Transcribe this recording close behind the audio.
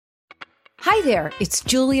Hi there, it's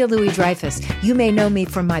Julia Louis-Dreyfus. You may know me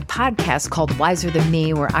from my podcast called Wiser Than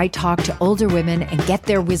Me, where I talk to older women and get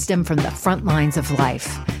their wisdom from the front lines of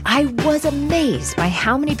life. I was amazed by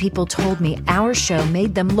how many people told me our show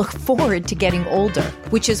made them look forward to getting older,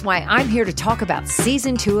 which is why I'm here to talk about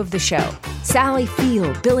season 2 of the show. Sally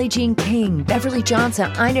Field, Billie Jean King, Beverly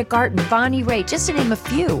Johnson, Ina Garten, Bonnie Raitt, just to name a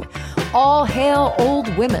few. All hail old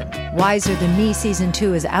women. Wiser Than Me season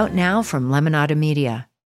 2 is out now from Lemonada Media.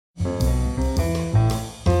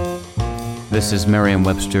 This is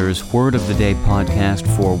Merriam-Webster's Word of the Day podcast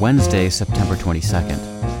for Wednesday, September 22nd.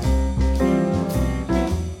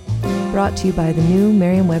 Brought to you by the new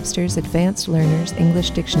Merriam-Webster's Advanced Learners English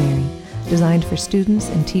Dictionary, designed for students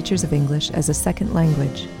and teachers of English as a second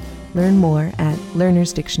language. Learn more at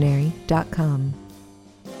learnersdictionary.com.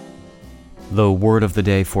 The word of the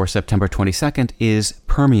day for September 22nd is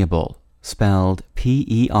permeable, spelled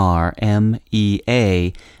P-E-R-M-E-A-B-L-E.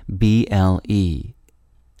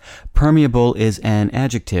 Permeable is an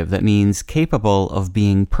adjective that means capable of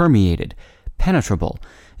being permeated, penetrable,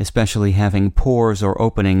 especially having pores or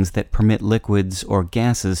openings that permit liquids or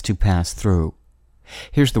gases to pass through.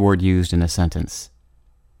 Here's the word used in a sentence.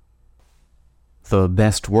 The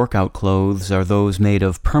best workout clothes are those made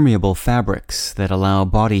of permeable fabrics that allow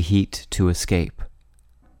body heat to escape.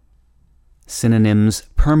 Synonyms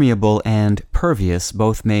permeable and pervious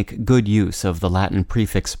both make good use of the Latin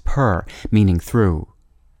prefix per, meaning through.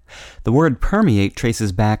 The word permeate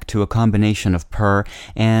traces back to a combination of per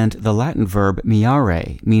and the Latin verb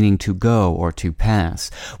meare, meaning to go or to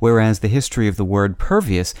pass, whereas the history of the word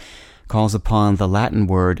pervious calls upon the Latin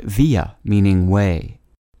word via, meaning way.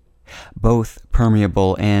 Both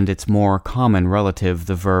permeable and its more common relative,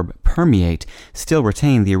 the verb permeate, still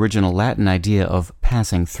retain the original Latin idea of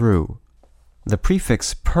passing through. The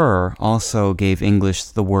prefix per also gave English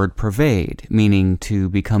the word pervade, meaning to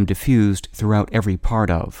become diffused throughout every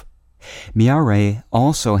part of. Meare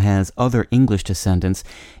also has other English descendants,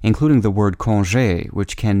 including the word congé,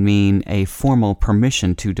 which can mean a formal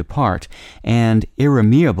permission to depart, and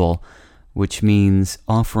irremeable, which means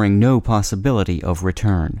offering no possibility of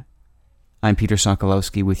return. I'm Peter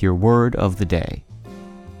Sokolowski with your word of the day.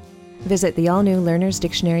 Visit the all-new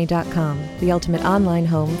learnersdictionary.com, the ultimate online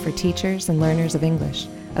home for teachers and learners of English.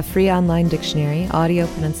 A free online dictionary, audio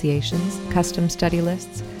pronunciations, custom study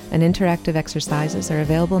lists, and interactive exercises are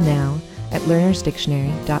available now at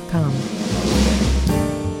learnersdictionary.com.